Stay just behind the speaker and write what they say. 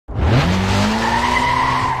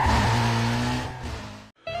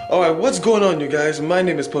Alright, what's going on, you guys? My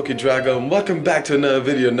name is Drago and welcome back to another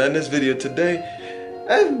video. Now in this video today,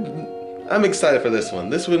 I'm excited for this one.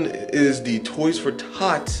 This one is the Toys for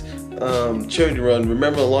Tots charity run.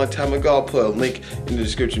 Remember a long time ago, I'll put a link in the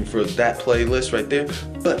description for that playlist right there.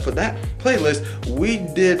 But for that playlist, we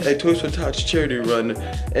did a Toys for Tots charity run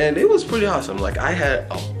and it was pretty awesome. Like, I had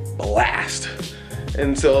a blast.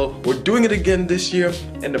 And so we're doing it again this year,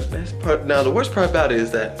 and the best part, now the worst part about it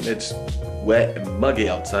is that it's wet and muggy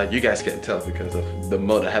outside. You guys can't tell because of the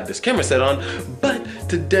mode I have this camera set on, but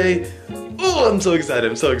today, oh, I'm so excited,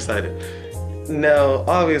 I'm so excited. Now,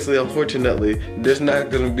 obviously, unfortunately, there's not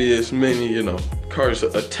gonna be as many, cars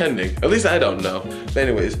attending. At least I don't know. But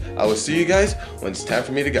anyways, I will see you guys when it's time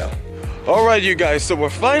for me to go. All right, you guys, so we're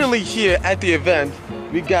finally here at the event.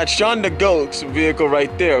 We got Sean the Goat's vehicle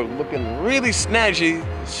right there, looking really snazzy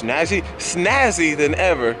than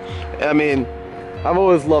ever. I mean, I've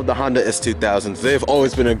always loved the Honda S2000s. They've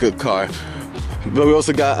always been a good car. But we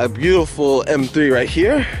also got a beautiful M3 right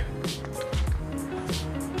here.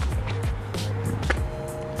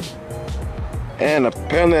 And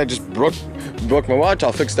apparently I just broke my watch.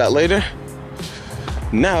 I'll fix that later.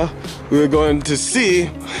 Now we're going to see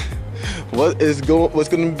what's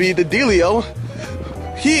going to be the dealio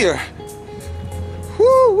here.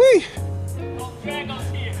 Woo-wee.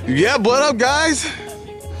 Yeah, what up, guys?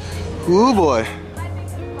 Ooh, boy.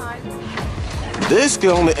 This can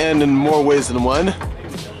only end in more ways than one.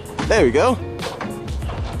 There we go.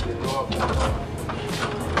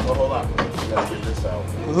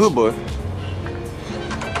 Ooh, boy.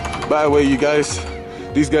 By the way, you guys,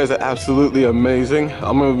 these guys are absolutely amazing.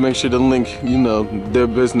 I'm gonna make sure to link, their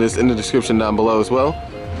business in the description down below as well.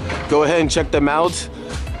 Go ahead and check them out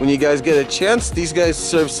when you guys get a chance. These guys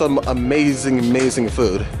serve some amazing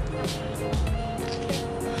food.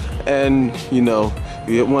 And, if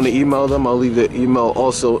you want to email them, I'll leave the email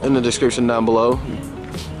also in the description down below.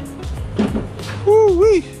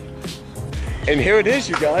 Woo-wee! And here it is,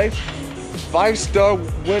 you guys. 5-star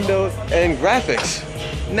window and graphics.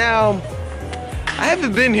 Now, I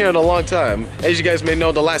haven't been here in a long time. As you guys may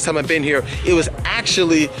know, the last time I've been here, it was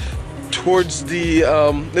actually towards the,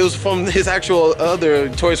 it was from his actual other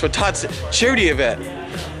Toys for Tots charity event.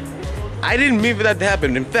 I didn't mean for that to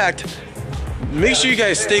happen. In fact, make sure you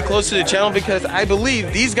guys stay close to the channel because I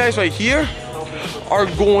believe these guys right here are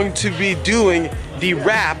going to be doing the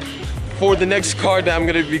wrap for the next card that I'm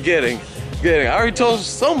going to be getting. I already told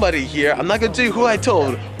somebody here, I'm not going to tell you who I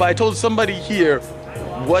told, but I told somebody here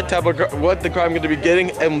what the car I'm going to be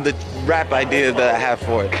getting and the wrap idea that I have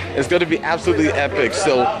for it. It's going to be absolutely epic.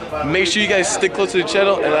 So make sure you guys stick close to the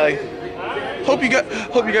channel, and I hope you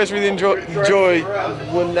guys really enjoy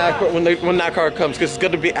when that car comes, because it's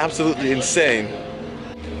going to be absolutely insane.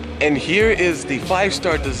 And here is the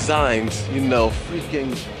 5stardesigns,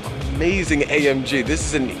 freaking amazing AMG. This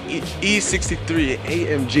is an E63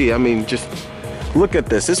 AMG. I mean, just look at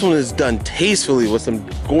this. This one is done tastefully with some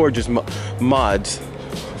gorgeous mods.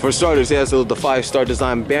 For starters, it has the 5-star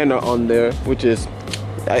design banner on there, which is,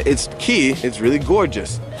 it's key. It's really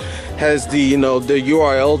gorgeous. Has the, the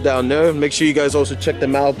URL down there. Make sure you guys also check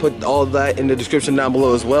them out. Put all that in the description down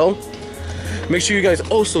below as well. Make sure you guys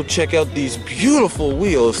also check out these beautiful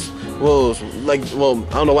wheels. Well, I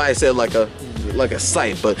don't know why I said like a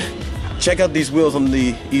sight, but check out these wheels on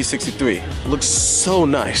the E63. Looks so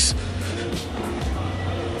nice.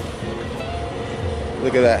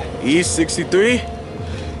 Look at that, E63.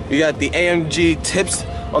 You got the AMG tips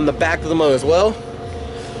on the back of the motor as well.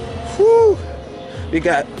 Whew. You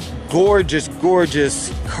got gorgeous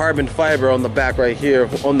carbon fiber on the back right here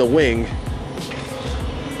on the wing.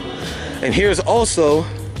 And here's also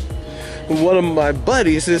one of my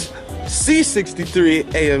buddies is C63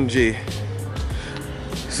 AMG.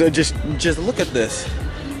 So just look at this.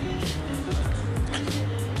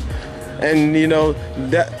 And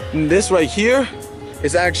this right here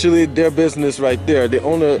is actually their business right there. The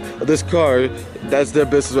owner of this car, that's their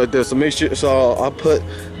business right there. So make sure, I'll put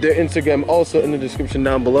their Instagram also in the description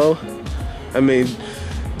down below. I mean,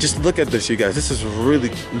 just look at this, you guys. This is really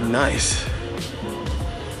nice.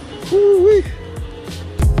 Woo-wee.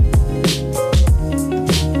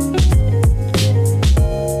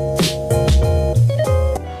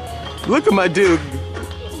 Look at my dude.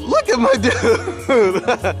 Look at my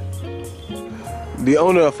dude. The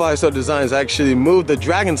owner of 5stardesigns actually moved the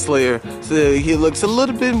Dragon Slayer so that he looks a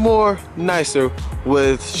little bit more nicer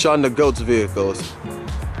with Sean the Goat's vehicles.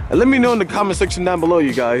 And let me know in the comment section down below,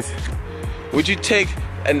 you guys. Would you take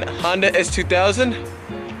an Honda S2000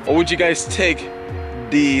 or would you guys take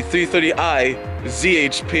the 330i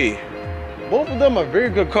ZHP? Both of them are very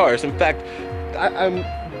good cars. In fact, I'm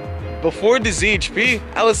before the ZHP,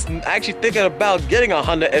 I was actually thinking about getting a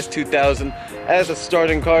Honda S2000 as a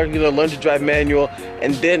starting car, you know, learn to drive manual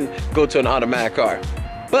and then go to an automatic car.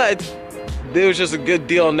 But there was just a good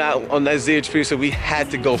deal on that ZHP, so we had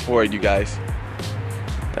to go for it, you guys.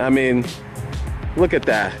 I mean, look at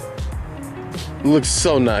that. It looks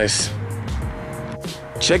so nice.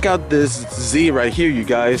 Check out this Z right here, you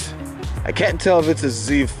guys. I can't tell if it's a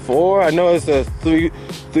Z4. I know it's a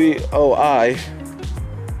 330i.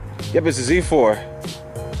 Yep, it's a Z4.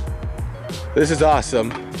 This is awesome.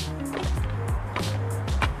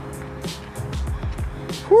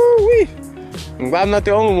 Woo-wee. I'm glad I'm not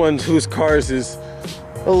the only one whose cars is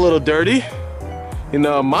a little dirty. You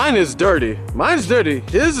know, mine is dirty. Mine's dirty,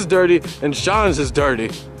 his is dirty, and Sean's is dirty.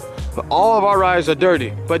 But all of our rides are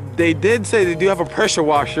dirty. But they did say they do have a pressure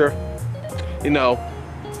washer, you know,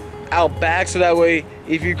 out back, so that way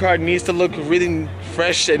if your car needs to look really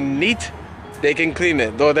fresh and neat, they can clean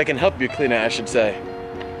it. Though they can help you clean it, I should say.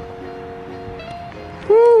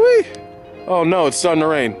 Woo-wee. Oh no, it's starting to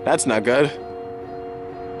rain. That's not good.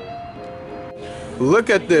 Look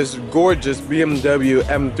at this gorgeous BMW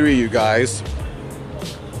M3, you guys.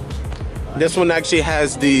 This one actually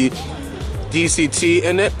has the DCT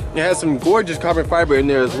in it. It has some gorgeous carbon fiber in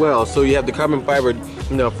there as well. So you have the carbon fiber,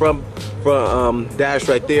 you know, front dash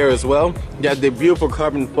right there as well. You have the beautiful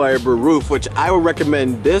carbon fiber roof, which I would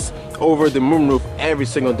recommend this over the moon roof every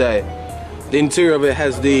single day. The interior of it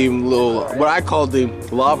has the little, what I call the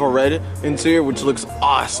lava red interior, which looks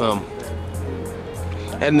awesome.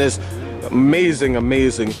 And this amazing,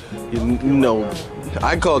 you know,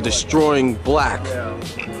 I call it destroying black.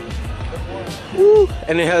 Woo.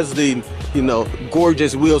 And it has the, you know,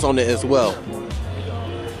 gorgeous wheels on it as well.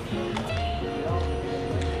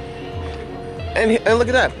 And look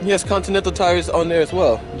at that, he has Continental tires on there as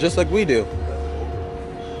well, just like we do.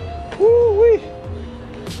 Woo-wee.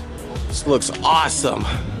 This looks awesome.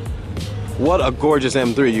 What a gorgeous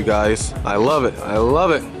M3, you guys. I love it, I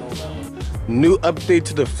love it. New update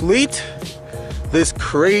to the fleet. This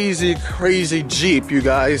crazy Jeep, you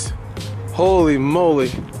guys. Holy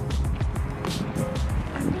moly.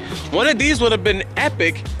 One of these would have been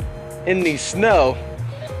epic in the snow,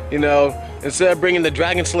 you know. Instead of bringing the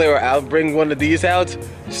Dragon Slayer out, bring one of these out,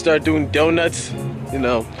 start doing donuts, you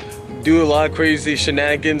know, do a lot of crazy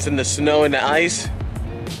shenanigans in the snow and the ice.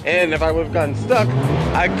 And if I would have gotten stuck,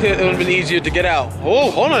 it would have been easier to get out. Oh,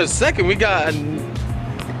 hold on a second, we got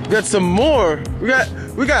some more. We got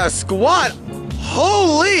a squad.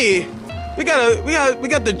 Holy! We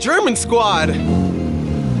got the German squad.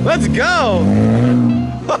 Let's go!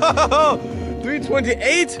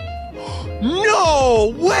 328?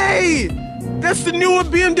 No way! That's the newer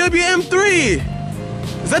BMW M3!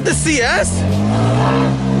 Is that the CS?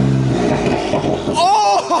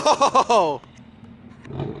 Oh!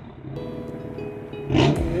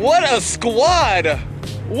 What a squad!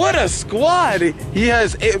 What a squad! He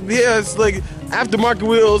has like aftermarket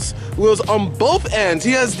wheels on both ends.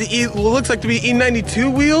 He has the what looks like to be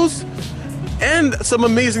E92 wheels and some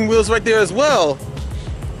amazing wheels right there as well.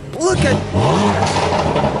 Look at.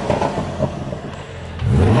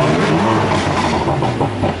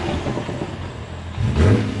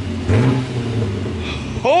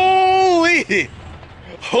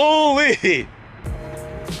 Holy!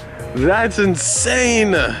 That's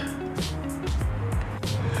insane.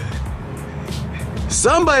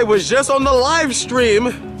 Somebody was just on the live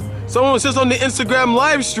stream. Someone was just on the Instagram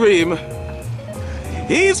live stream.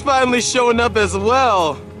 He's finally showing up as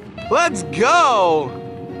well. Let's go.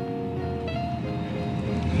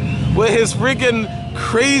 With his freaking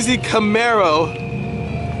crazy Camaro.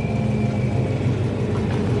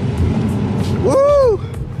 Woo!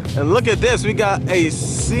 And look at this, we got a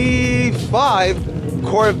C5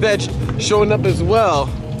 Corvette showing up as well.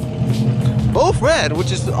 Both red,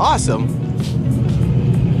 which is awesome.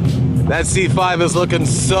 That C5 is looking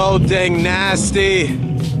so dang nasty.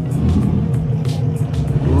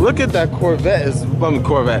 Look at that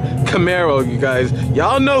Camaro, you guys.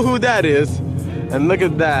 Y'all know who that is. And look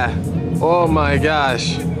at that. Oh my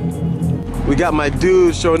gosh. We got my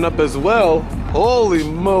dude showing up as well. Holy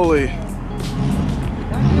moly.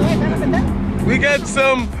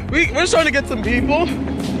 We're starting to get some people.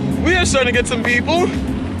 We are starting to get some people,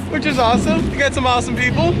 which is awesome. We got some awesome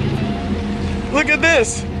people. Look at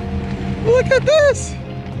this. Look at this.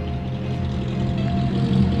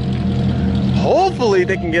 Hopefully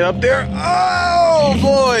they can get up there. Oh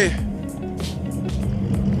boy.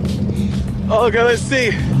 Okay, let's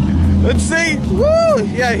see. Let's see. Woo!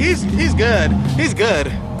 Yeah, he's good. He's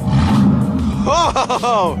good.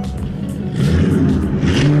 Oh!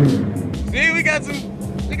 See, we got some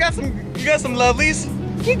lovelies.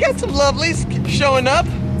 you got some lovelies showing up.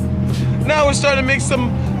 Now we're starting to make some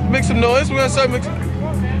noise. We're gonna start mixing.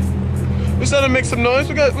 We're starting to make some noise.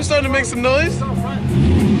 We're starting to make some noise.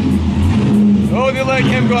 Oh, they let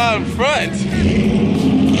him go out in front.